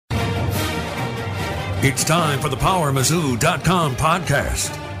It's time for the PowerMizzou.com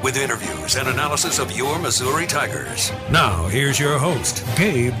podcast with interviews and analysis of your Missouri Tigers. Now, here's your host,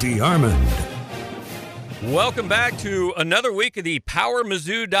 Gabe DeArmond. Welcome back to another week of the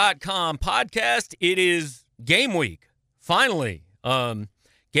PowerMizzou.com podcast. It is game week, finally. Gabe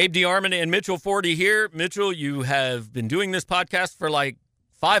DeArmond and Mitchell Forty here. Mitchell, you have been doing this podcast for like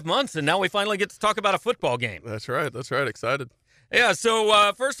 5 months, and now we finally get to talk about a football game. That's right. Excited. Yeah,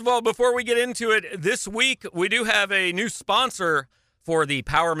 so first of all, before we get into it, this week we do have a new sponsor for the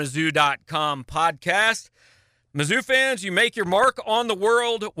PowerMizzou.com podcast. Mizzou fans, you make your mark on the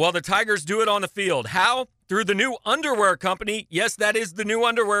world while the Tigers do it on the field. How? Through the new underwear company. Yes, that is the new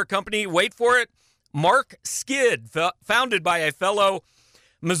underwear company. Wait for it. Mark Skid, founded by a fellow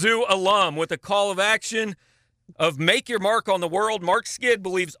Mizzou alum with a call of action of make your mark on the world. Mark Skid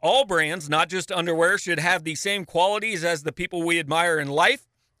believes all brands, not just underwear, should have the same qualities as the people we admire in life.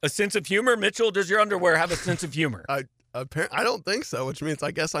 A sense of humor. Mitchell, does your underwear have a sense of humor? I don't think so, which means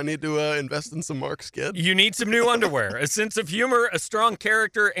I guess I need to invest in some Mark Skid. You need some new underwear. A sense of humor, a strong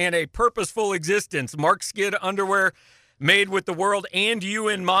character, and a purposeful existence. Mark Skid underwear, made with the world and you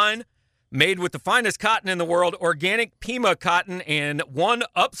in mind. Made with the finest cotton in the world, organic Pima cotton, and one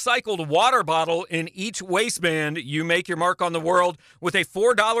upcycled water bottle in each waistband. You make your mark on the world with a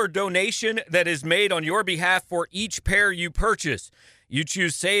 $4 donation that is made on your behalf for each pair you purchase. You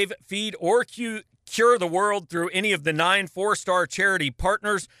choose Save, Feed, or Cure the World through any of the 9 4-star charity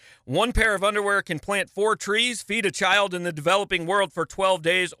partners. One pair of underwear can plant 4 trees, feed a child in the developing world for 12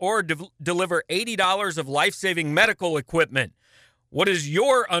 days, or deliver $80 of life-saving medical equipment. What is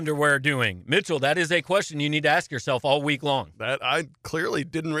your underwear doing? Mitchell, that is a question you need to ask yourself all week long. That I clearly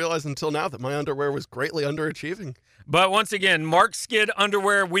didn't realize until now that my underwear was greatly underachieving. But once again, Mark Skid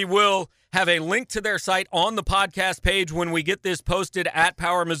underwear, we will have a link to their site on the podcast page when we get this posted at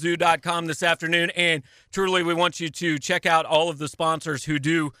PowerMizzou.com this afternoon. And truly, we want you to check out all of the sponsors who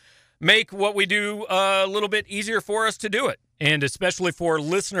do make what we do a little bit easier for us to do it. And especially for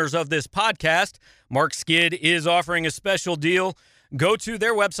listeners of this podcast, Mark Skid is offering a special deal. Go to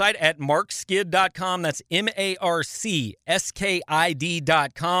their website at markskid.com. That's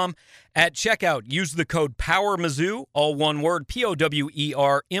MARCSKID.com. At checkout, use the code PowerMizzou, all one word,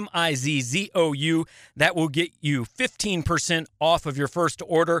 POWERMIZZOU. That will get you 15% off of your first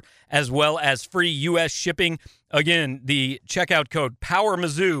order, as well as free U.S. shipping. Again, the checkout code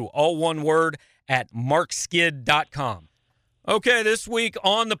PowerMizzou, all one word, at markskid.com. Okay, this week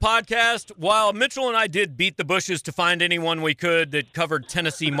on the podcast, while Mitchell and I did beat the bushes to find anyone we could that covered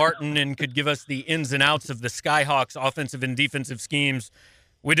Tennessee Martin and could give us the ins and outs of the Skyhawks' offensive and defensive schemes,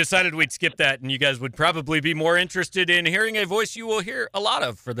 we decided we'd skip that, and you guys would probably be more interested in hearing a voice you will hear a lot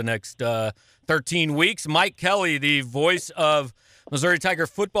of for the next 13 weeks. Mike Kelly, the voice of Missouri Tiger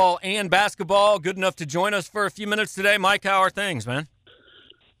football and basketball, good enough to join us for a few minutes today. Mike, how are things, man?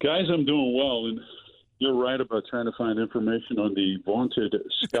 Guys, I'm doing well, and you're right about trying to find information on the vaunted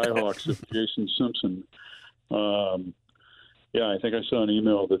Skyhawks of Jason Simpson. Yeah, I think I saw an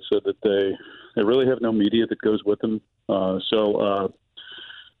email that said that they really have no media that goes with them. So I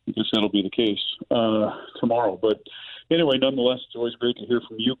guess that'll be the case tomorrow. But anyway, nonetheless, it's always great to hear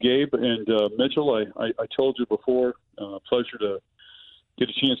from you, Gabe. And Mitchell, I told you before, pleasure to get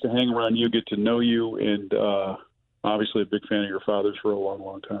a chance to hang around you, get to know you, and obviously a big fan of your father's for a long,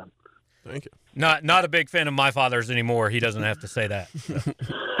 long time. Thank you. Not a big fan of my father's anymore. He doesn't have to say that. So.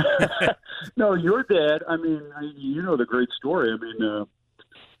 No, your dad. I mean, you know the great story. I mean,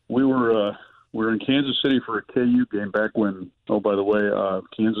 we were in Kansas City for a KU game back when. Oh, by the way,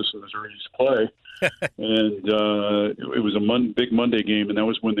 Kansas and Missouri used to play, and it was a big Monday game, and that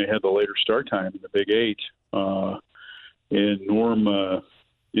was when they had the later start time in the Big 8. And Norm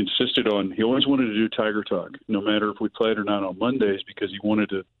insisted on. He always wanted to do Tiger Talk, no matter if we played or not on Mondays, because he wanted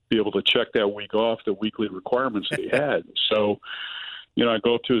to be able to check that week off the weekly requirements that he had. So, you know, I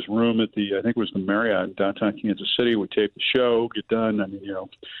go up to his room at I think it was the Marriott in downtown Kansas City. We tape the show, get done. I mean, you know,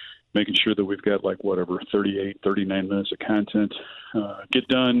 making sure that we've got 38, 39 minutes of content, get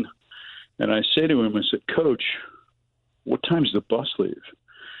done. And I say to him, I said, Coach, what time's the bus leave?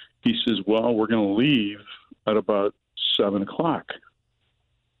 He says, well, we're going to leave at about 7 o'clock.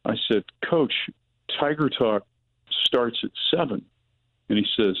 I said, Coach, Tiger Talk starts at 7. And he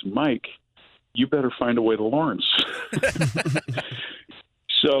says, Mike, you better find a way to Lawrence.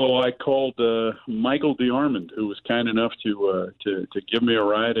 So I called Michael DeArmond, who was kind enough to give me a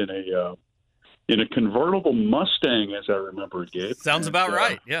ride in a convertible Mustang, as I remember it, Gabe. Sounds about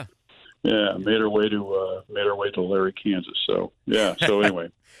right, yeah. Yeah, made our way to Larry, Kansas. So yeah. So anyway.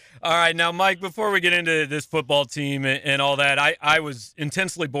 All right, now, Mike, before we get into this football team and all that, I was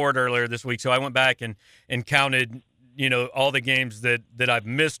intensely bored earlier this week, so I went back and counted, all the games that I've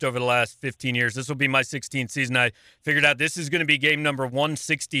missed over the last 15 years. This will be my 16th season. I figured out this is going to be game number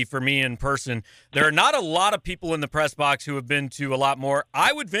 160 for me in person. There are not a lot of people in the press box who have been to a lot more.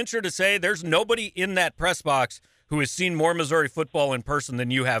 I would venture to say there's nobody in that press box who has seen more Missouri football in person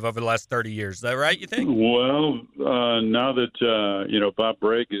than you have over the last 30 years. Is that right, you think? Well, now that, Bob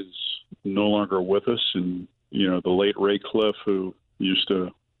Bragg is no longer with us, and, the late Ray Cliff, who used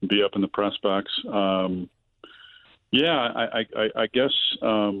to be up in the press box, I guess,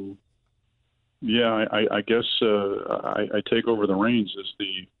 I take over the reins as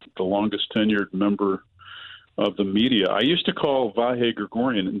the longest tenured member of the media. I used to call Vahe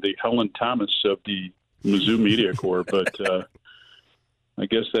Gregorian the Helen Thomas of the Mizzou Media Corps, but I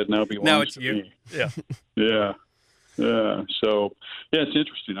guess that now belongs to me. Yeah. Yeah. So, it's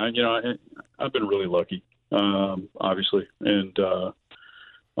interesting. I've been really lucky, obviously, and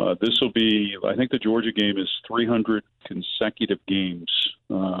this will be. I think the Georgia game is 300 consecutive games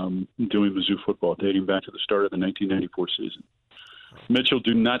doing Mizzou football, dating back to the start of the 1994 season. Mitchell,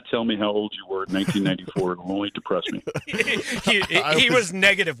 do not tell me how old you were in 1994. It will only depress me. he was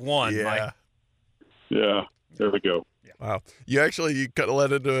 -1, yeah. Mike. Yeah, there we go. Wow. You kind of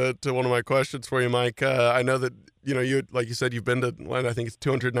led into one of my questions for you, Mike. I know that, you like you said, you've been to, I think it's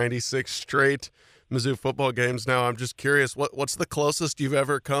 296 straight Mizzou football games now. I'm just curious, what's the closest you've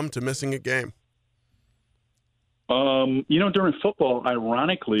ever come to missing a game? During football,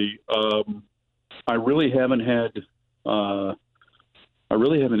 ironically, I really haven't had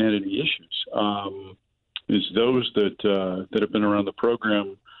any issues. Is those that have been around the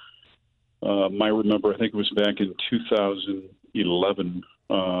program might remember. I think it was back in 2011,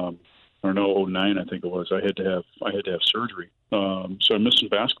 or no, 09. I think it was. I had to have surgery, so I missed some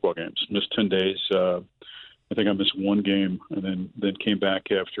basketball games. Missed 10 days. I think I missed one game, and then came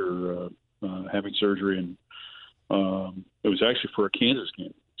back after having surgery, and it was actually for a Kansas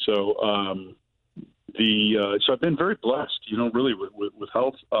game. So so I've been very blessed, really with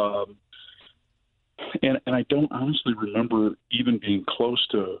health. And I don't honestly remember even being close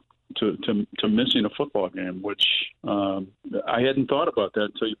to missing a football game, which I hadn't thought about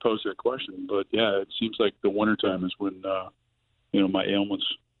that until you posed that question. But yeah, it seems like the wintertime is when my ailments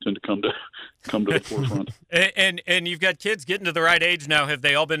tend to come to the forefront. And you've got kids getting to the right age now. Have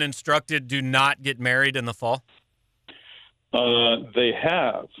they all been instructed do not get married in the fall? They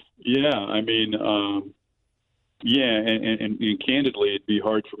have. Yeah. I mean, and candidly, it'd be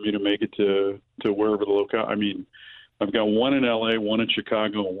hard for me to make it to wherever the locale. I mean, I've got one in LA, one in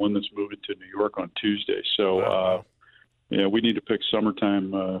Chicago, and one that's moving to New York on Tuesday. So, we need to pick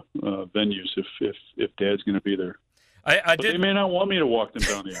summertime venues if Dad's going to be there. They may not want me to walk them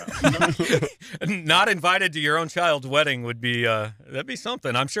down the aisle. Not invited to your own child's wedding would be that'd be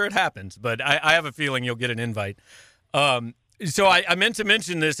something. I'm sure it happens, but I have a feeling you'll get an invite. So I meant to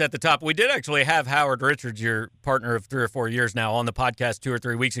mention this at the top. We did actually have Howard Richards, your partner of 3 or 4 years now, on the podcast 2 or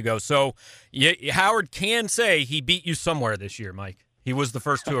 3 weeks ago. So Howard can say he beat you somewhere this year, Mike. He was the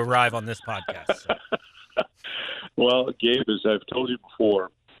first to arrive on this podcast. So. Well, Gabe, as I've told you before,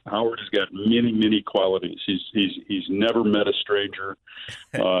 Howard has got many, many qualities. He's never met a stranger.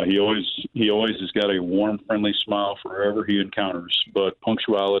 He always has got a warm, friendly smile for whoever he encounters. But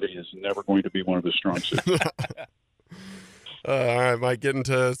punctuality is never going to be one of his strong suits. All right, Mike, get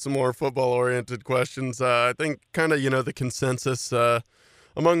into some more football-oriented questions. I think kind of, the consensus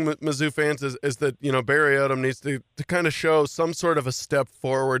among Mizzou fans is that, Barry Odom needs to kind of show some sort of a step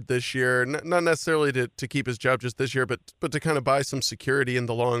forward this year, not necessarily to keep his job just this year, but to kind of buy some security in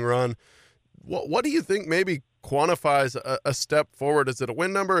the long run. What do you think maybe quantifies a step forward? Is it a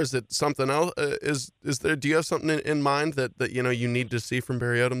win number? Is it something else? Do you have something in mind that you need to see from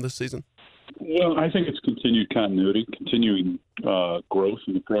Barry Odom this season? Well, I think it's continued continuity, continuing growth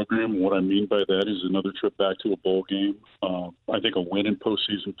in the program. What I mean by that is another trip back to a bowl game. I think a win in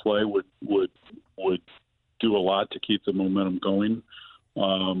postseason play would do a lot to keep the momentum going.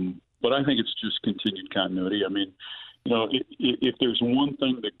 But I think it's just continued continuity. I mean, if there's one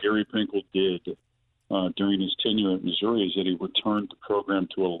thing that Gary Pinkel did during his tenure at Missouri is that he returned the program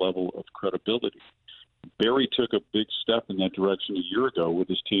to a level of credibility. Barry took a big step in that direction a year ago with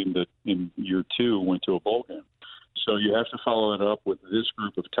his team that in year 2 went to a bowl game. So you have to follow it up with this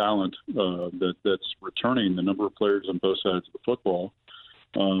group of talent that's returning, the number of players on both sides of the football.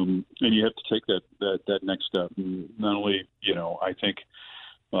 And you have to take that next step. And not only, I think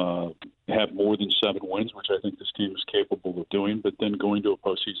have more than 7 wins, which I think this team is capable of doing, but then going to a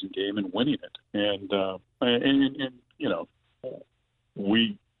postseason game and winning it. And you know,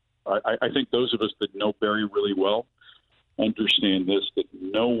 I think those of us that know Barry really well understand this, that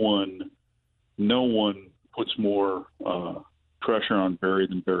no one puts more pressure on Barry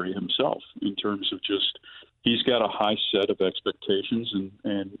than Barry himself in terms of just he's got a high set of expectations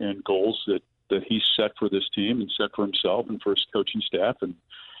and goals that he's set for this team and set for himself and for his coaching staff. And,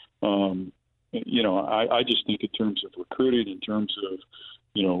 you know, I just think in terms of recruiting, in terms of,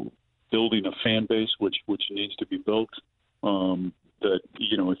 you know, building a fan base, which needs to be built, that,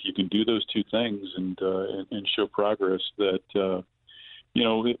 you know, if you can do those two things and show progress, that, you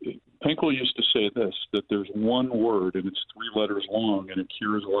know, Pinkel used to say this, that there's one word and it's 3 letters long and it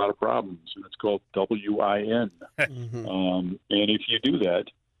cures a lot of problems, and it's called WIN. And if you do that,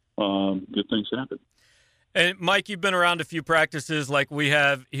 good things happen. And Mike, you've been around a few practices like we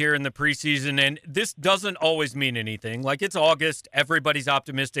have here in the preseason, and this doesn't always mean anything. Like, it's August, everybody's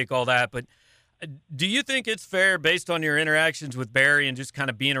optimistic, all that, but do you think it's fair, based on your interactions with Barry and just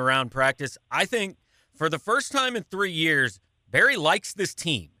kind of being around practice? I think for the first time in 3 years, Barry likes this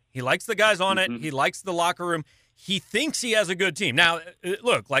team. He likes the guys on it. He likes the locker room. He thinks he has a good team. Now,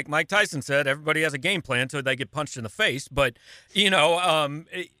 look, like Mike Tyson said, everybody has a game plan so they get punched in the face. But, you know,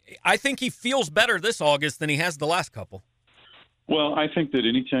 I think he feels better this August than he has the last couple. Well, I think that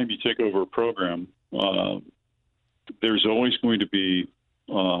anytime you take over a program, there's always going to be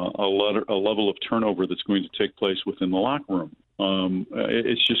a level of turnover that's going to take place within the locker room.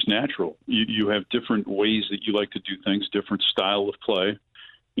 It's just natural. You have different ways that you like to do things, different style of play.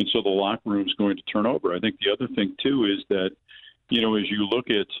 And so the locker room is going to turn over. I think the other thing, too, is that, you know, as you look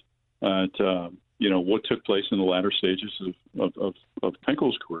at you know, what took place in the latter stages of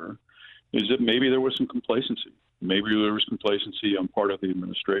Pinkel's career, is that maybe there was some complacency. Maybe there was complacency on part of the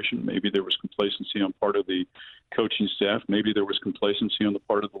administration. Maybe there was complacency on part of the coaching staff. Maybe there was complacency on the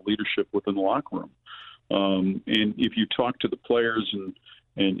part of the leadership within the locker room. And if you talk to the players,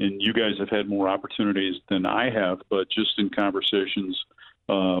 and you guys have had more opportunities than I have, but just in conversations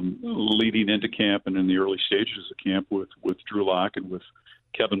leading into camp and in the early stages of camp with Drew Lock and with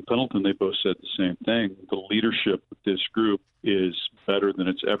Kevin Pendleton, they both said the same thing. The leadership of this group is better than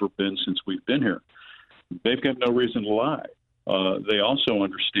it's ever been since we've been here. They've got no reason to lie. They also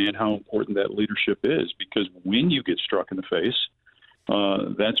understand how important that leadership is, because when you get struck in the face,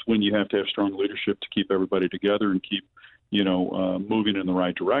 that's when you have to have strong leadership to keep everybody together and keep, you know, moving in the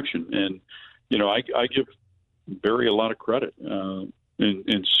right direction. And, you know, I give Barry a lot of credit, and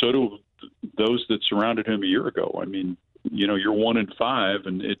so do those that surrounded him a year ago. I mean, you know, you're 1-5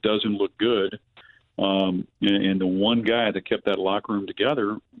 and it doesn't look good. And the one guy that kept that locker room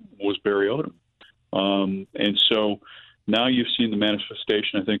together was Barry Odom. And so now you've seen the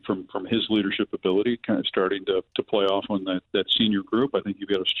manifestation, I think, from his leadership ability kind of starting to play off on that senior group. I think you've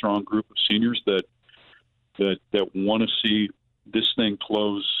got a strong group of seniors that want to see this thing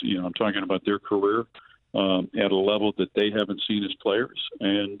close. You know, I'm talking about their career at a level that they haven't seen as players.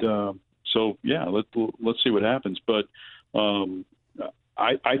 And so, yeah, let's see what happens. But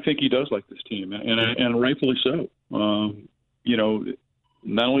I think he does like this team, and rightfully so. You know,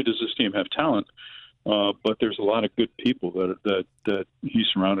 not only does this team have talent, but there's a lot of good people that he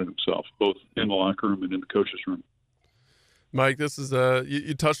surrounded himself, both in the locker room and in the coach's room. Mike, this is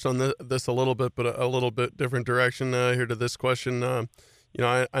you touched on this a little bit, but a little bit different direction here to this question. You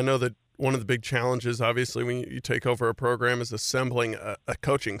know, I know that one of the big challenges, obviously, when you take over a program, is assembling a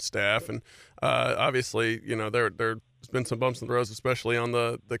coaching staff, and obviously, you know, there's been some bumps in the road, especially on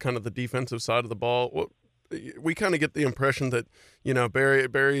the kind of the defensive side of the ball. We kind of get the impression that, you know,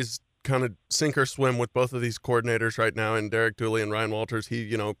 Barry's kind of sink or swim with both of these coordinators right now, and Derek Dooley and Ryan Walters. He,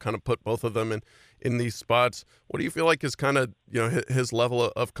 you know, kind of put both of them in these spots. What do you feel like is kind of, you know, his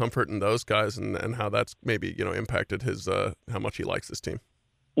level of comfort in those guys, and how that's maybe, you know, impacted his how much he likes this team?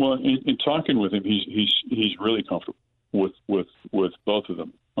 Well, in talking with him, he's really comfortable with both of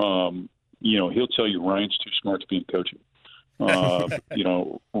them. You know, he'll tell you Ryan's too smart to be in coaching. You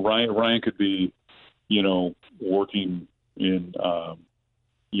know, Ryan could be, you know, working in,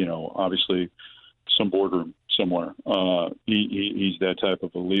 you know, obviously some boardroom somewhere. He's that type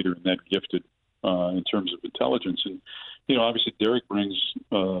of a leader and that gifted in terms of intelligence. And, you know, obviously Derek brings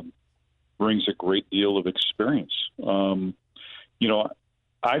a great deal of experience. You know,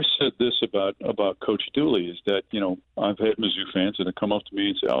 I've said this about Coach Dooley, is that, you know, I've had Mizzou fans that have come up to me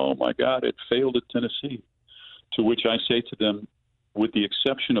and say, "Oh my God, it failed at Tennessee." To which I say to them, with the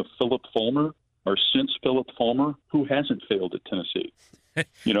exception of Philip Fulmer, or since Philip Fulmer, who hasn't failed at Tennessee?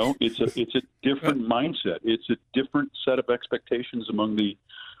 You know, it's a different mindset. It's a different set of expectations among the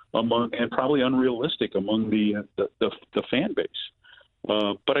and probably unrealistic among the fan base.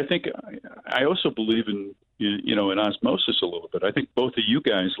 But I think I also believe in osmosis a little bit. I think both of you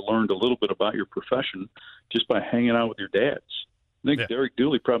guys learned a little bit about your profession just by hanging out with your dads. I think Derek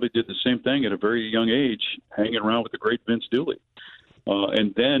Dooley probably did the same thing at a very young age, hanging around with the great Vince Dooley.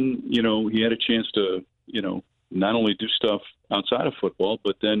 And then, he had a chance to, not only do stuff outside of football,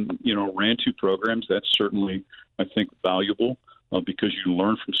 but then, ran 2 programs. That's certainly, I think, valuable because you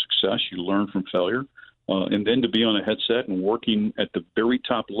learn from success, you learn from failure. And then to be on a headset and working at the very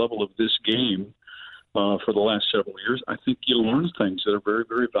top level of this game for the last several years, I think you learn things that are very,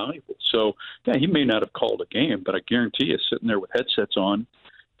 very valuable. So, yeah, he may not have called a game, but I guarantee you, sitting there with headsets on,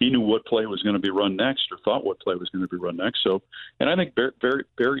 he knew what play was going to be run next or thought what play was going to be run next. So, and I think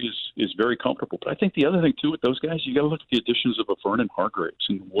Barry is very comfortable. But I think the other thing, too, with those guys, you got to look at the additions of a Vernon Hargreaves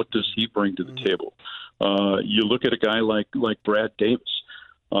and what does he bring to the table. You look at a guy like Brad Davis.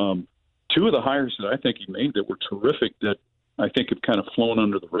 2 of the hires that I think he made that were terrific that I think have kind of flown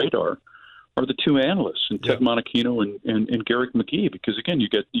under the radar are the 2 analysts, and Ted Monachino and Garrick McGee, because, again, you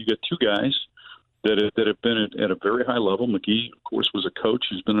get 2 guys that have been at a very high level. McGee, of course, was a coach.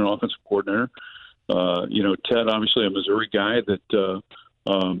 He's been an offensive coordinator. Ted, obviously, a Missouri guy that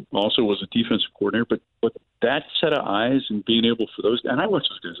also was a defensive coordinator. But that set of eyes and being able for those – and I watch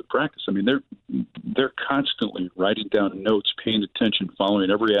those guys at practice. I mean, they're constantly writing down notes, paying attention,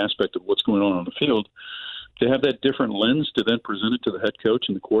 following every aspect of what's going on the field. To have that different lens to then present it to the head coach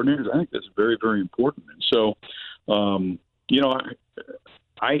and the coordinators, I think that's very, very important. And so,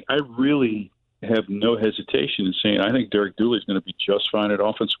 I really – have no hesitation in saying I think Derek Dooley is going to be just fine at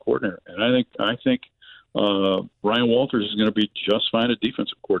offensive coordinator, and I think Ryan Walters is going to be just fine at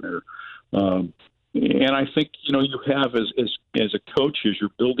defensive coordinator. And I think you have as a coach, as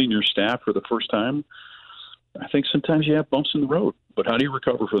you're building your staff for the first time, I think sometimes you have bumps in the road. But how do you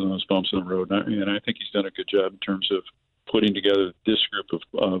recover from those bumps in the road? And I think he's done a good job in terms of putting together this group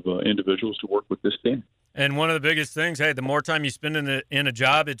of individuals to work with this team. And one of the biggest things, hey, the more time you spend in a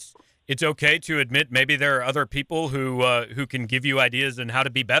job, it's okay to admit maybe there are other people who can give you ideas on how to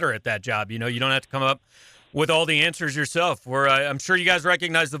be better at that job. You don't have to come up with all the answers yourself. I'm sure you guys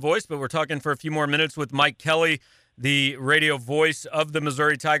recognize the voice, but we're talking for a few more minutes with Mike Kelly, the radio voice of the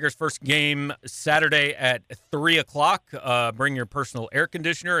Missouri Tigers. First game Saturday at 3 o'clock. Bring your personal air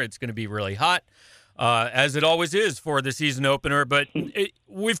conditioner. It's going to be really hot, as it always is for the season opener. But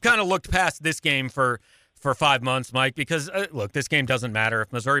we've kind of looked past this game for 5 months, Mike, because, look, this game doesn't matter.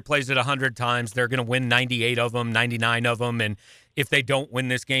 If Missouri plays it 100 times, they're going to win 98 of them, 99 of them. And if they don't win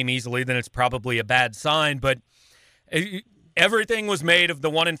this game easily, then it's probably a bad sign. But everything was made of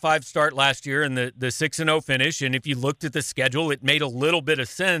the 1-5 start last year and the 6-0 finish. And if you looked at the schedule, it made a little bit of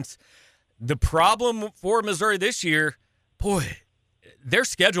sense. The problem for Missouri this year, boy, their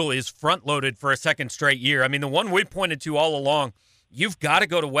schedule is front-loaded for a second straight year. I mean, the one we pointed to all along, you've got to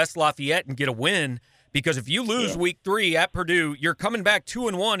go to West Lafayette and get a win. Because if you lose week 3 at Purdue, you're coming back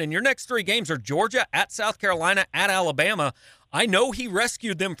 2-1, and your next 3 games are Georgia, at South Carolina, at Alabama. I know he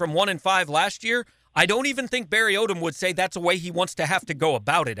rescued them from 1-5 last year. I don't even think Barry Odom would say that's a way he wants to have to go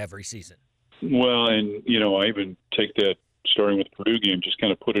about it every season. Well, and, I even take that starting with the Purdue game, just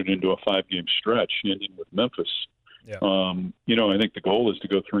kind of put it into a 5-game stretch, ending with Memphis. Yeah. I think the goal is to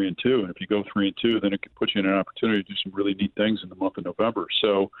go 3-2, and if you go 3-2, then it could put you in an opportunity to do some really neat things in the month of November.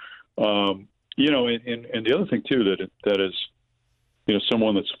 So, and the other thing, too, that is,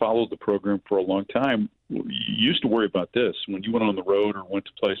 someone that's followed the program for a long time, you used to worry about this. When you went on the road or went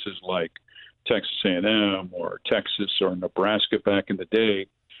to places like Texas A&M or Texas or Nebraska back in the day,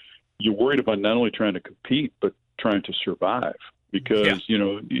 you worried about not only trying to compete, but trying to survive. Because,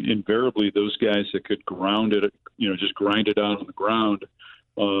 invariably those guys that could ground it, just grind it out on the ground,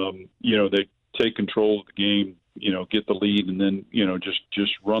 they take control of the game, get the lead, and then,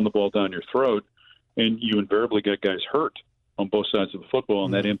 just run the ball down your throat. And you invariably get guys hurt on both sides of the football,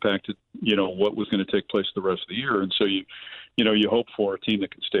 and that impacted, what was going to take place the rest of the year. And so you hope for a team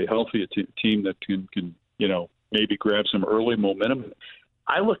that can stay healthy, a team that can maybe grab some early momentum.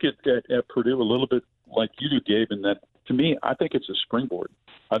 I look at Purdue a little bit like you do, Gabe, in that, to me, I think it's a springboard.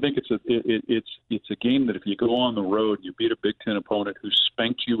 I think it's a game that if you go on the road, you beat a Big Ten opponent who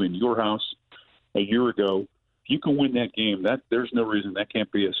spanked you in your house a year ago. If you can win that game, there's no reason that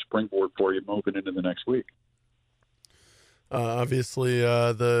can't be a springboard for you moving into the next week. Obviously,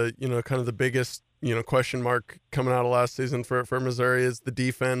 the kind of the biggest question mark coming out of last season for Missouri is the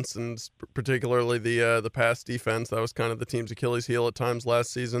defense, and particularly the pass defense. That was kind of the team's Achilles heel at times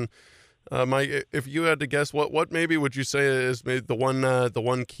last season. Mike, if you had to guess, what maybe would you say is maybe the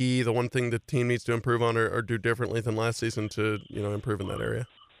one key, the one thing the team needs to improve on or do differently than last season to improve in that area?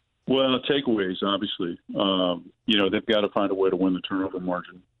 Well, takeaways, obviously. They've got to find a way to win the turnover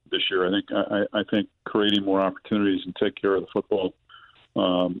margin this year. I think creating more opportunities and take care of the football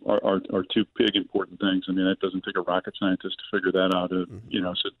are two big important things. I mean, that doesn't take a rocket scientist to figure that out.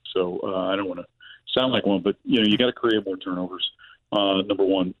 So I don't want to sound like one, but you got to create more turnovers. Number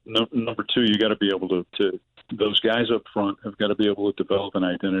one. Number two, you got to be able to those guys up front have got to be able to develop an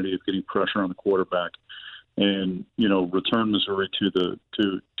identity of getting pressure on the quarterback, and return Missouri to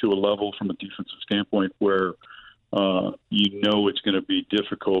a level from a defensive standpoint where it's going to be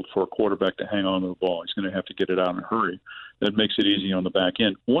difficult for a quarterback to hang on to the ball. He's going to have to get it out in a hurry. That makes it easy on the back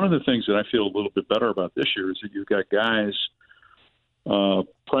end. One of the things that I feel a little bit better about this year is that you've got guys,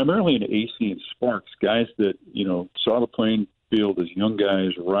 primarily in AC and Sparks, guys that saw the playing field as young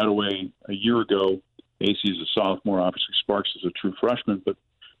guys right away a year ago. AC is a sophomore, obviously Sparks is a true freshman, but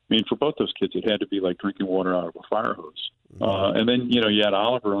I mean, for both those kids, it had to be like drinking water out of a fire hose. And then, you had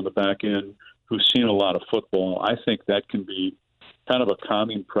Oliver on the back end who's seen a lot of football. I think that can be kind of a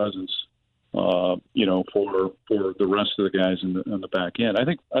calming presence, for the rest of the guys in the back end. I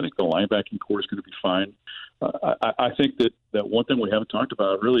think the linebacking core is going to be fine. I think that one thing we haven't talked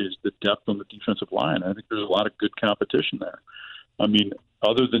about really is the depth on the defensive line. I think there's a lot of good competition there. I mean,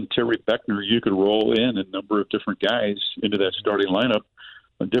 other than Terry Beckner, you could roll in a number of different guys into that starting lineup,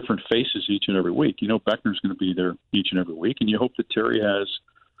 different faces each and every week. Beckner's going to be there each and every week, and you hope that Terry has,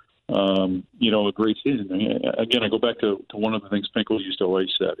 a great season. Again, I go back to one of the things Pinkel used to always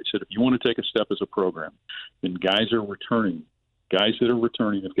say. He said, if you want to take a step as a program, then guys that are returning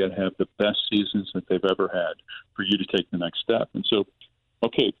have got to have the best seasons that they've ever had for you to take the next step. And so,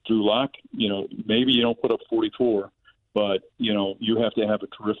 okay, Drew Lock, maybe you don't put up 44, but, you have to have a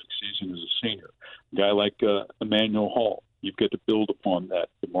terrific season as a senior. A guy like Emmanuel Hall, you've got to build upon that.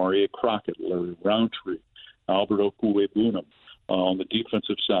 Demaria Crockett, Larry Roundtree, Albert Okwuegbunam. On the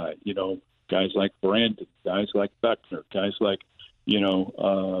defensive side, guys like Brandon, guys like Beckner, guys like,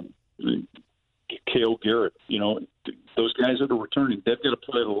 Cale Garrett, those guys that are returning, they've got to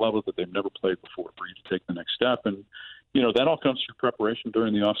play at a level that they've never played before for you to take the next step. And, that all comes through preparation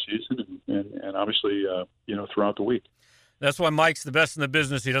during the off season and obviously, throughout the week. That's why Mike's the best in the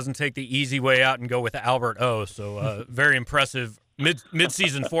business. He doesn't take the easy way out and go with Albert O. So very impressive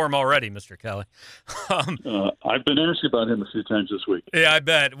mid-season form already, Mr. Kelly. I've been asked about him a few times this week. Yeah, I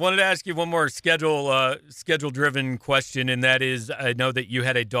bet. Wanted to ask you one more schedule-driven question, and that is, I know that you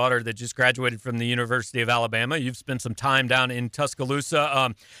had a daughter that just graduated from the University of Alabama. You've spent some time down in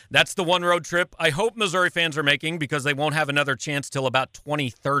Tuscaloosa. That's the one road trip I hope Missouri fans are making because they won't have another chance till about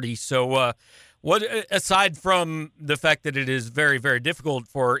 2030. So what, aside from the fact that it is very, very difficult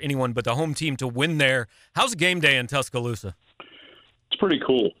for anyone but the home team to win there, how's game day in Tuscaloosa? It's pretty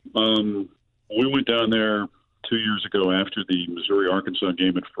cool. We went down there 2 years ago after the Missouri-Arkansas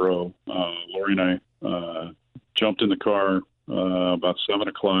game at Fro. Lori and I jumped in the car about 7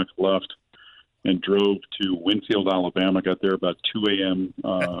 o'clock, left, and drove to Winfield, Alabama. Got there about 2 a.m.,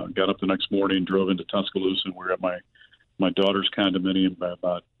 got up the next morning, drove into Tuscaloosa, and we were at my daughter's condominium by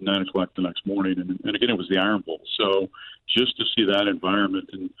about 9 o'clock the next morning. And again, it was the Iron Bowl. So just to see that environment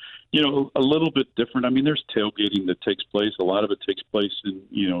and, a little bit different. I mean, there's tailgating that takes place. A lot of it takes place in,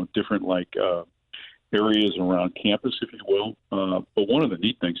 different areas around campus, if you will. But one of the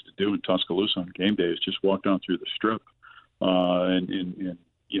neat things to do in Tuscaloosa on game day is just walk down through the strip. And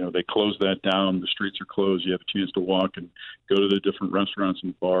they close that down. The streets are closed. You have a chance to walk and go to the different restaurants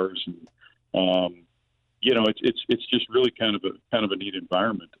and bars. And, it's just really kind of a neat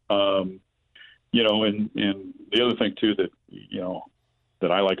environment. And the other thing too that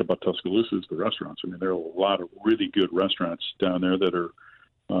I like about Tuscaloosa is the restaurants. I mean, there are a lot of really good restaurants down there that are,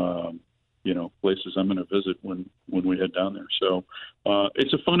 places I'm going to visit when we head down there. So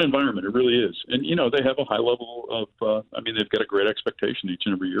it's a fun environment. It really is. And, they have a high level of, they've got a great expectation each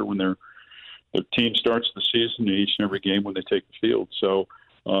and every year when their team starts the season, each and every game when they take the field. So,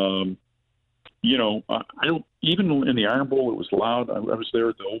 I don't, even in the Iron Bowl, it was loud. I was there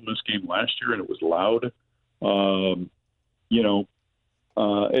at the Ole Miss game last year, and it was loud.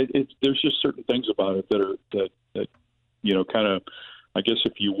 There's just certain things about it that kind of, I guess,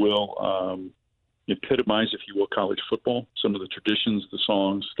 if you will, epitomize, if you will, college football. Some of the traditions, the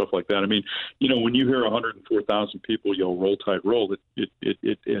songs, stuff like that. I mean, when you hear 104,000 people yell "Roll Tide, Roll," it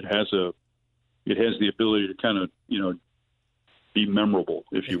has the ability to kind of be memorable,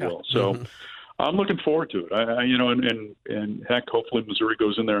 if you will. So. Mm-hmm. I'm looking forward to it. And heck, hopefully Missouri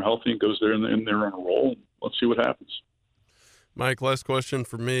goes in there healthy and goes there in there on a roll. Let's see what happens. Mike, last question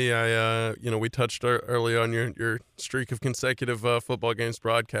for me. We touched early on your streak of consecutive football games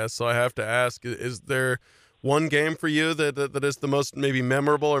broadcasts. So I have to ask: is there one game for you that is the most maybe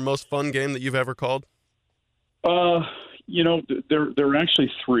memorable or most fun game that you've ever called? There are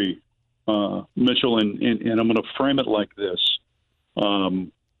actually three, Mitchell, and I'm going to frame it like this.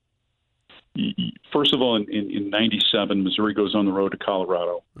 First of all, in 97, Missouri goes on the road to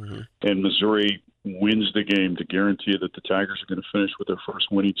Colorado, and Missouri wins the game to guarantee that the Tigers are going to finish with their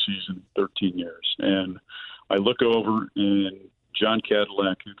first winning season in 13 years. And I look over, and John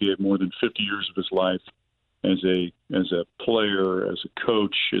Cadillac, who gave more than 50 years of his life as a player, as a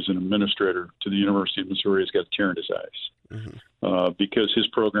coach, as an administrator to the University of Missouri, has got a tear in his eyes because his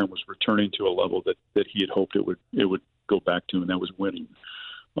program was returning to a level that he had hoped it would go back to, and that was winning.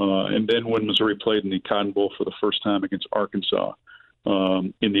 And then when Missouri played in the Cotton Bowl for the first time against Arkansas,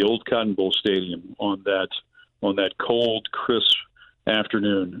 in the old Cotton Bowl Stadium on that cold, crisp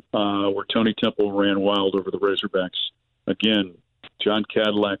afternoon, where Tony Temple ran wild over the Razorbacks, again, John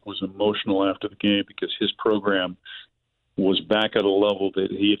Cadillac was emotional after the game because his program was back at a level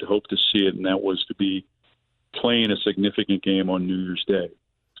that he had hoped to see it, and that was to be playing a significant game on New Year's Day.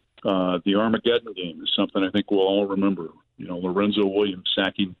 The Armageddon game is something I think we'll all remember. Lorenzo Williams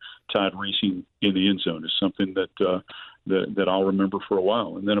sacking Todd Reesing in the end zone is something that I'll remember for a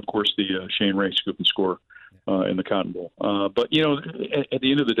while. And then, of course, the Shane Ray scoop and score in the Cotton Bowl. But at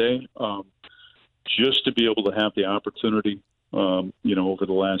the end of the day, just to be able to have the opportunity, over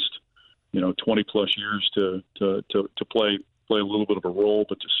the last, 20 plus years to play a little bit of a role,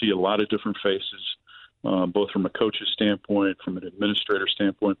 but to see a lot of different faces, both from a coach's standpoint, from an administrator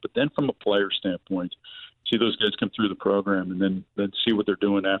standpoint, but then from a player standpoint, see those guys come through the program and then see what they're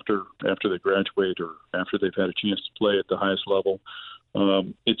doing after they graduate or after they've had a chance to play at the highest level.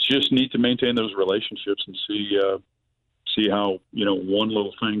 It's just neat to maintain those relationships and see how, one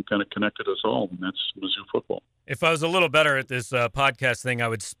little thing kind of connected us all, and that's Mizzou football. If I was a little better at this podcast thing, I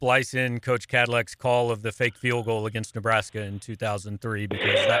would splice in Coach Cadillac's call of the fake field goal against Nebraska in 2003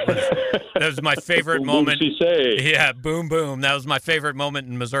 because that was my favorite moment. Yeah, boom, boom. That was my favorite moment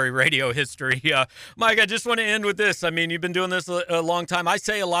in Missouri radio history. Mike, I just want to end with this. I mean, you've been doing this a long time. I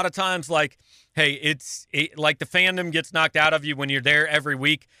say a lot of times, like, hey, like the fandom gets knocked out of you when you're there every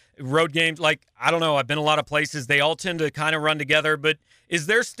week. Road games, like, I don't know, I've been a lot of places. They all tend to kind of run together, but is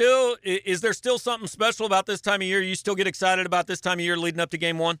there still something special about this time of year? You still get excited about this time of year leading up to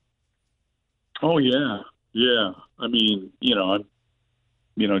game one? Oh, yeah. Yeah. I mean,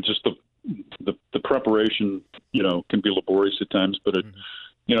 just the preparation, can be laborious at times, but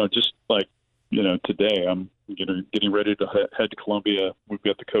just like, today I'm getting ready to head to Columbia. We've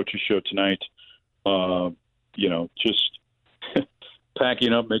got the coaches show tonight. Just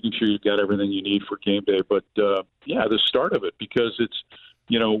packing up, making sure you've got everything you need for game day. But the start of it, because it's,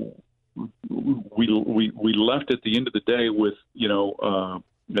 we left at the end of the day with,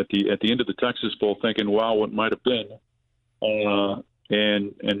 at the end of the Texas Bowl thinking, wow, what might have been.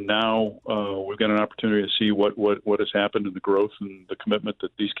 And now we've got an opportunity to see what has happened in the growth and the commitment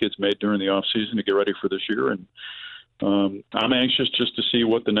that these kids made during the off season to get ready for this year. And I'm anxious just to see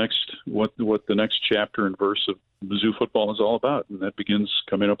what the next chapter and verse of Mizzou football is all about, and that begins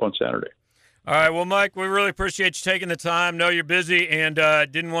coming up on Saturday. All right, well, Mike, we really appreciate you taking the time. Know you're busy, and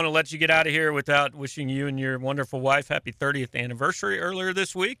didn't want to let you get out of here without wishing you and your wonderful wife happy 30th anniversary earlier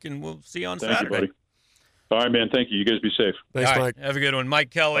this week, and we'll see you on Saturday. Thank you, buddy. All right, man. Thank you. You guys be safe. Thanks, Mike. Have a good one.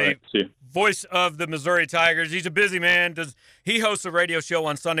 Mike Kelly, right, see you. Voice of the Missouri Tigers. He's a busy man. He hosts a radio show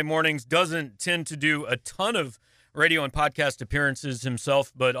on Sunday mornings, doesn't tend to do a ton of radio and podcast appearances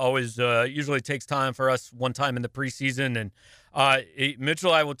himself, but always usually takes time for us one time in the preseason. And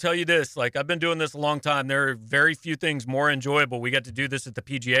Mitchell, I will tell you this, like, I've been doing this a long time. There are very few things more enjoyable. We got to do this at the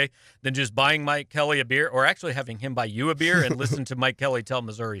PGA than just buying Mike Kelly a beer, or actually having him buy you a beer and listen to Mike Kelly tell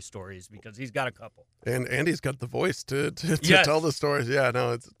Missouri stories, because he's got a couple. And Andy's got the voice to tell the stories. Yeah,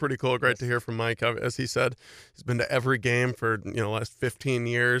 no, it's pretty cool. Great to hear from Mike. As he said, he's been to every game for last 15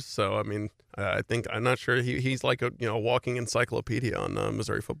 years. So I mean, I'm not sure he's like a walking encyclopedia on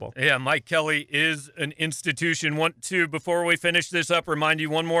Missouri football. Yeah, Mike Kelly is an institution. Want to, before we finish this up, remind you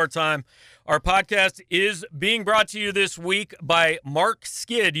one more time, our podcast is being brought to you this week by Mark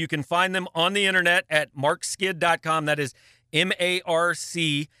Skid. You can find them on the internet at markskid.com. That is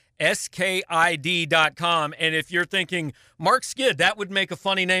MARCSKID.com. And if you're thinking, Mark Skid, that would make a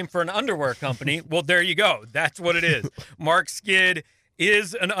funny name for an underwear company, well, there you go. That's what it is. Mark Skid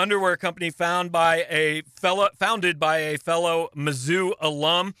is an underwear company founded by a fellow Mizzou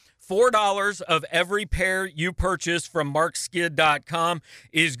alum. $4 of every pair you purchase from markskid.com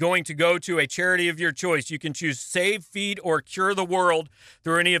is going to go to a charity of your choice. You can choose Save, Feed, or Cure the World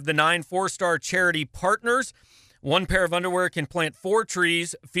through any of the 9 4-star charity partners. One pair of underwear can plant 4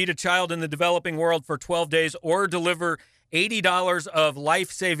 trees, feed a child in the developing world for 12 days, or deliver $80 of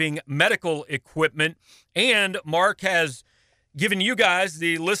life-saving medical equipment. And Mark has given you guys,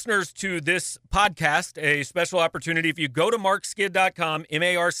 the listeners to this podcast, a special opportunity. If you go to markskid.com,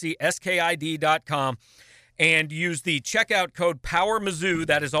 markskid.com, and use the checkout code POWERMIZZOU,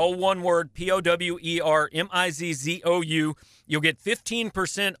 that is all one word, POWERMIZZOU, you'll get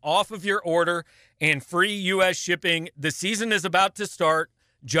 15% off of your order and free U.S. shipping. The season is about to start.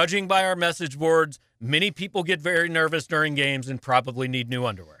 Judging by our message boards, many people get very nervous during games and probably need new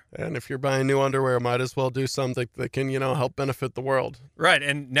underwear. And if you're buying new underwear, might as well do something that can, help benefit the world. Right,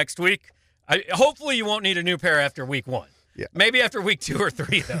 and next week, hopefully you won't need a new pair after week 1. Yeah. Maybe after week 2 or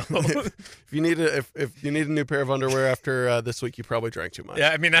 3, though. if you need a new pair of underwear after this week, you probably drank too much. Yeah,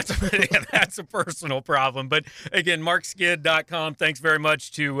 I mean, that's a personal problem. But again, markskid.com, thanks very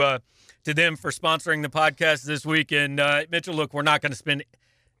much to them for sponsoring the podcast this week. And Mitchell, look, we're not going to spend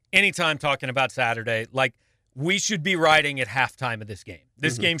any time talking about Saturday. Like, we should be riding at halftime of this game.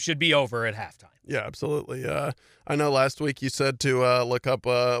 This game should be over at halftime. Yeah, absolutely. I know last week you said to look up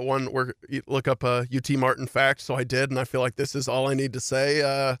UT Martin fact, so I did, and I feel like this is all I need to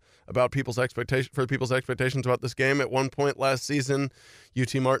say about people's expectations about this game. At one point last season,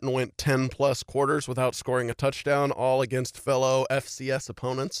 UT Martin went 10-plus quarters without scoring a touchdown, all against fellow FCS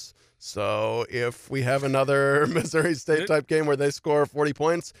opponents. So if we have another Missouri State type game where they score 40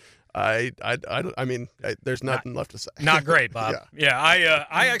 points, I mean, there's nothing left to say. Not great, Bob. Yeah.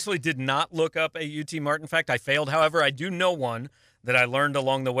 I actually did not look up a UT Martin fact. I failed. However, I do know one that I learned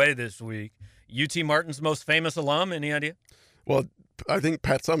along the way this week. UT Martin's most famous alum, any idea? Well, I think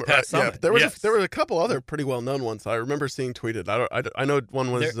Pat Summitt. Pat right? Summitt, Yeah, there were a couple other Mm-hmm. pretty well-known ones I remember seeing tweeted. I know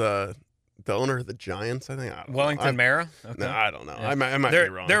one was the owner of the Giants, I think. I don't Wellington know. Mara? Okay. No, I don't know. Yeah. I might be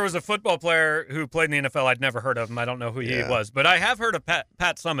wrong. There was a football player who played in the NFL. I'd never heard of him. I don't know who he was. But I have heard of Pat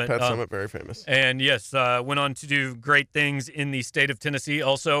Summitt. Pat Summitt, very famous. And, yes, went on to do great things in the state of Tennessee.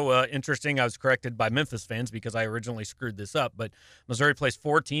 Also, interesting, I was corrected by Memphis fans because I originally screwed this up. But Missouri plays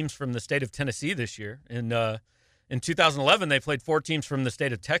 4 teams from the state of Tennessee this year. In 2011, they played 4 teams from the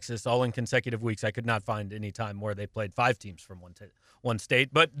state of Texas, all in consecutive weeks. I could not find any time where they played 5 teams from one state.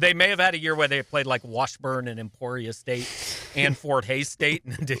 But they may have had a year where they played like Washburn and Emporia State and Fort Hays State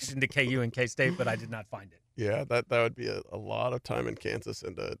in addition to KU and K-State, but I did not find it. Yeah, that would be a lot of time in Kansas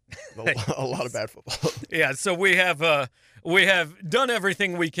and a lot of bad football. Yeah, so we have done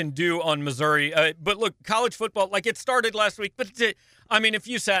everything we can do on Missouri. But look, college football, like it started last week. But I mean, if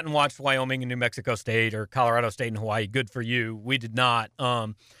you sat and watched Wyoming and New Mexico State or Colorado State and Hawaii, good for you. We did not.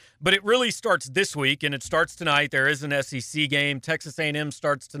 But it really starts this week, and it starts tonight. There is an SEC game. Texas A&M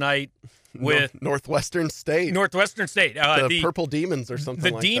starts tonight with Northwestern State. The Purple Demons or something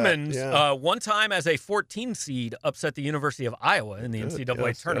like that. The Demons, Yeah. one time as a 14 seed, upset the University of Iowa in the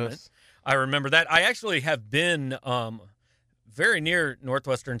NCAA tournament. Yes. I remember that. I actually have been very near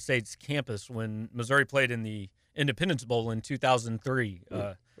Northwestern State's campus when Missouri played in the Independence Bowl in 2003.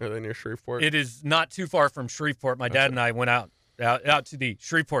 Are they near Shreveport? It is not too far from Shreveport. My dad and I went out to the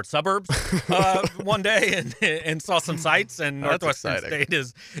Shreveport suburbs one day and saw some sights, and Northwestern State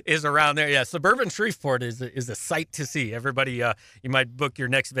is around there. Yeah, suburban Shreveport is a sight to see. Everybody, you might book your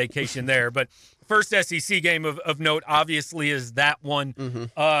next vacation there. But first SEC game of note, obviously, is that one.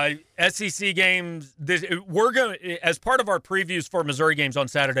 Mm-hmm. SEC games, we're going to, as part of our previews for Missouri games on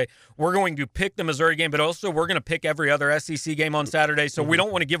Saturday, we're going to pick the Missouri game, but also we're going to pick every other SEC game on Saturday. So we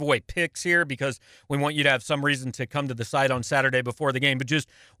don't want to give away picks here because we want you to have some reason to come to the site on Saturday before the game. But just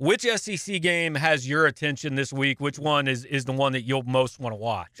which SEC game has your attention this week? Which one is the one that you'll most want to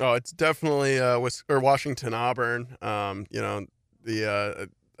watch? Oh, it's definitely Washington Auburn.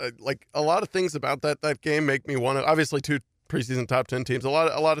 Like a lot of things about that game make me want to. Obviously, 2 preseason top 10 teams. A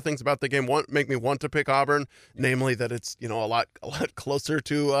lot of things about the game make me want to pick Auburn, namely that it's a lot closer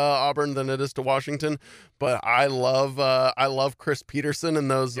to Auburn than it is to Washington. But I love Chris Peterson in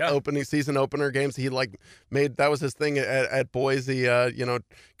those season opener games. He made that was his thing at Boise.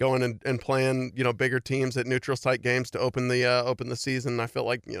 Going and playing bigger teams at neutral site games to open the season. I felt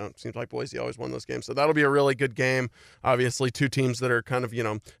like it seems like Boise always won those games, so that'll be a really good game. Obviously, 2 teams that are kind of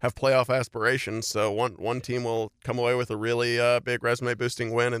have playoff aspirations. So one team will come away with a really big resume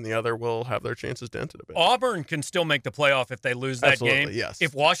boosting win, and the other will have their chances dented a bit. Auburn can still make the playoff if they lose that Absolutely, game. Yes.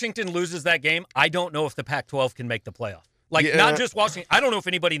 If Washington loses that game, I don't know if the Pac-12 can make the playoff. Not just Washington. I don't know if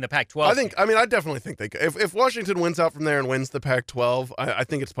anybody in the Pac-12 I definitely think they could. If Washington wins out from there and wins the Pac-12, I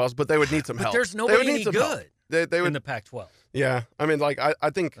think it's possible, but they would need some help. There's nobody any good. they would in the Pac-12. Yeah, I mean, like I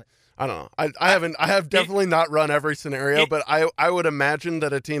think I don't know. I have definitely not run every scenario, but I would imagine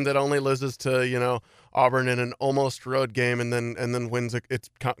that a team that only loses to Auburn in an almost road game and then wins its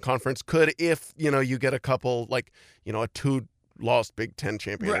conference could, if you get a couple a 2-loss Big Ten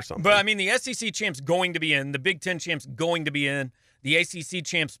champion or something. But I mean, the SEC champ's going to be in, the Big Ten champ's going to be in, the ACC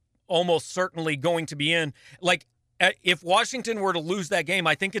champ's almost certainly going to be in. Like, if Washington were to lose that game,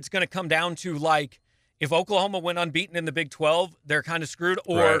 I think it's going to come down to if Oklahoma went unbeaten in the Big 12, they're kind of screwed.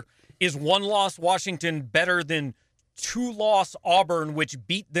 Or is 1-loss Washington better than 2-loss Auburn, which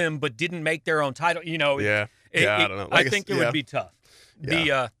beat them but didn't make their own title? I don't know. I think it would be tough.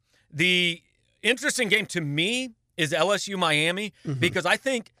 Yeah. The interesting game to me is LSU Miami, because I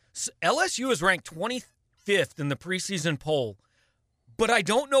think LSU is ranked 25th in the preseason poll. But I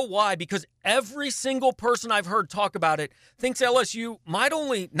don't know why, because every single person I've heard talk about it thinks LSU might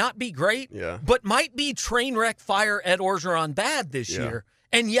only not be great, but might be train wreck fire Ed Orgeron bad this year.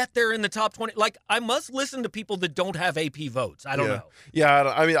 And yet they're in the top 20. I must listen to people that don't have AP votes. I don't know. Yeah,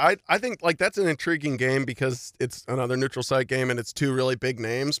 I mean, I think that's an intriguing game because it's another neutral site game and it's two really big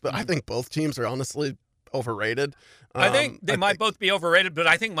names. But I think both teams are honestly overrated. I think they might both be overrated, but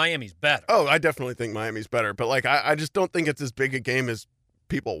I think Miami's better. Oh, I definitely think Miami's better. But I just don't think it's as big a game as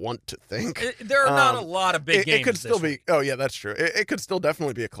people want to think. There are not a lot of big games. It could still be. Oh yeah, that's true. It could still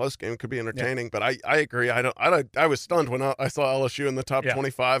definitely be a close game. It could be entertaining. But I agree. I was stunned when I saw LSU in the top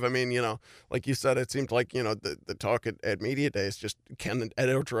 25. I mean, like you said, it seemed like the talk at media days just can Ed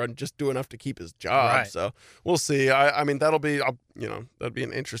Orgeron just do enough to keep his job. Right. So we'll see. I mean that'll be that'd be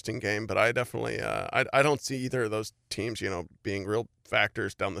an interesting game. But I definitely I don't see either of those teams being real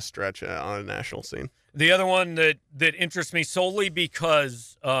factors down the stretch on a national scene. The other one that interests me solely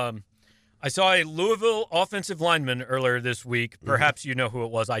because I saw a Louisville offensive lineman earlier this week. Perhaps you know who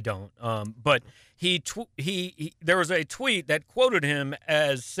it was. I don't. But he there was a tweet that quoted him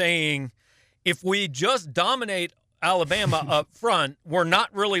as saying, "If we just dominate Alabama up front, we're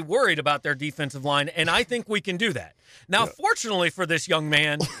not really worried about their defensive line, and I think we can do that." Now, fortunately for this young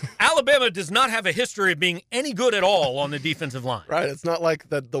man, Alabama does not have a history of being any good at all on the defensive line. Right. It's not like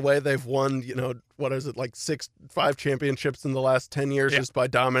the way they've won, what is it, like 5 championships in the last 10 years just by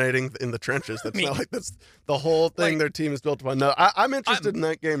dominating in the trenches. That's not like that's the whole thing their team is built upon. No, I'm interested in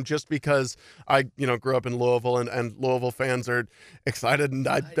that game just because I, grew up in Louisville and Louisville fans are excited. And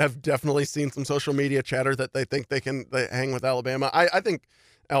I have definitely seen some social media chatter that they think they hang with Alabama. I think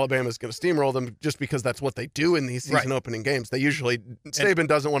Alabama's going to steamroll them just because that's what they do in these season opening games. They usually, Saban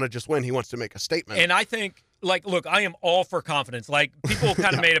doesn't want to just win. He wants to make a statement. And I think, look, I am all for confidence. People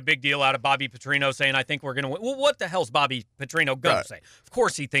kind of made a big deal out of Bobby Petrino saying, I think we're going to win. Well, what the hell's Bobby Petrino going to say? Of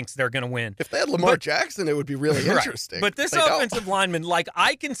course he thinks they're going to win. If they had Lamar Jackson, it would be really interesting. But this offensive lineman,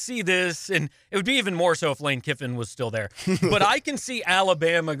 I can see this, and it would be even more so if Lane Kiffin was still there. But I can see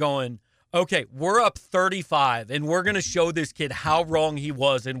Alabama going, okay, we're up 35, and we're going to show this kid how wrong he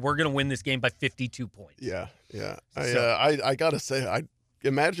was, and we're going to win this game by 52 points. Yeah. I got to say, I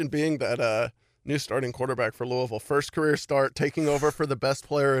imagine being that new starting quarterback for Louisville. First career start, taking over for the best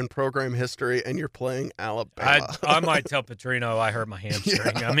player in program history, and you're playing Alabama. I might tell Petrino I hurt my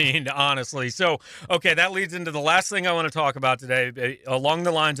hamstring. I mean, honestly. So, okay, that leads into the last thing I want to talk about today, along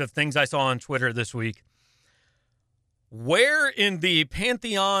the lines of things I saw on Twitter this week. Where in the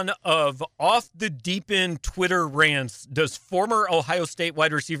pantheon of off-the-deep-end Twitter rants does former Ohio State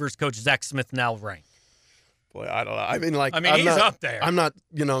wide receivers coach Zach Smith now rank? Boy, I don't know. I mean, he's up there. I'm not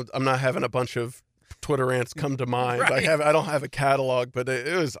having a bunch of Twitter rants come to mind. Right. I don't have a catalog, but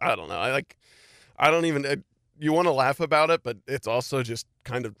it was, I don't know. I don't even, you want to laugh about it, but it's also just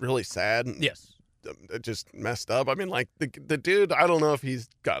kind of really sad. Yes. Just messed up. I mean, the dude, I don't know if he's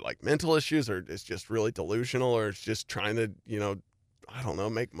got mental issues or is just really delusional or is just trying to, I don't know,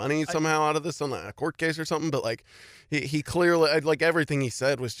 make money somehow out of this on a court case or something. But he clearly, everything he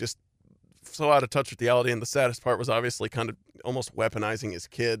said was just so out of touch with reality. And the saddest part was obviously kind of almost weaponizing his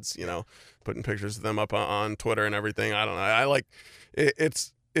kids, putting pictures of them up on Twitter and everything. I don't know.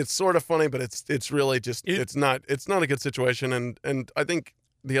 It's sort of funny, but it's really just, it's not a good situation. And I think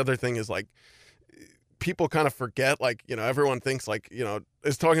the other thing is people kind of forget, everyone thinks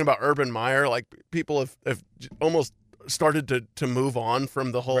is talking about Urban Meyer. People have almost started to move on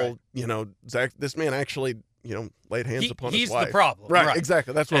from the whole, Zach, this man actually, laid hands upon his wife. He's the problem. Right,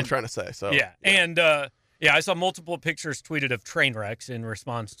 exactly. That's what I'm trying to say. So yeah. And I saw multiple pictures tweeted of train wrecks in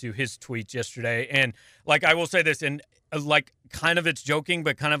response to his tweets yesterday. And I will say this, and kind of it's joking,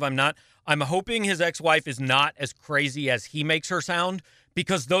 but kind of I'm not. I'm hoping his ex-wife is not as crazy as he makes her sound,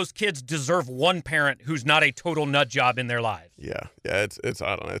 because those kids deserve one parent who's not a total nut job in their lives. Yeah, it's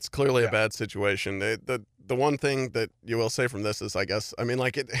I don't know. It's clearly a bad situation. The the one thing that you will say from this is, I guess, I mean,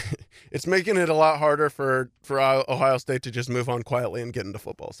 like it's making it a lot harder for Ohio State to just move on quietly and get into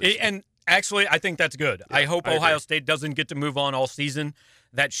football season. And actually, I think that's good. Yeah, I hope I Ohio agree. State doesn't get to move on all season.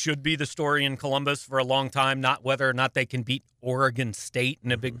 That should be the story in Columbus for a long time, not whether or not they can beat Oregon State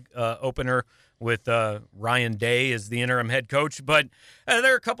in a big opener with Ryan Day as the interim head coach. But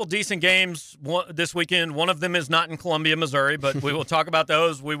there are a couple decent games this weekend. One of them is not in Columbia, Missouri, but we will talk about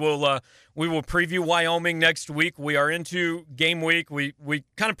those. We will preview Wyoming next week. We are into game week. We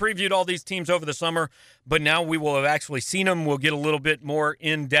kind of previewed all these teams over the summer, but now we will have actually seen them. We'll get a little bit more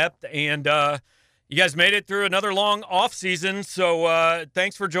in depth, and you guys made it through another long off season, so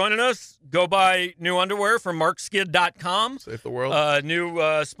thanks for joining us. Go buy new underwear from markskid.com. Save the world.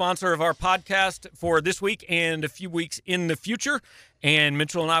 New sponsor of our podcast for this week and a few weeks in the future. And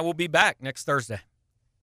Mitchell and I will be back next Thursday.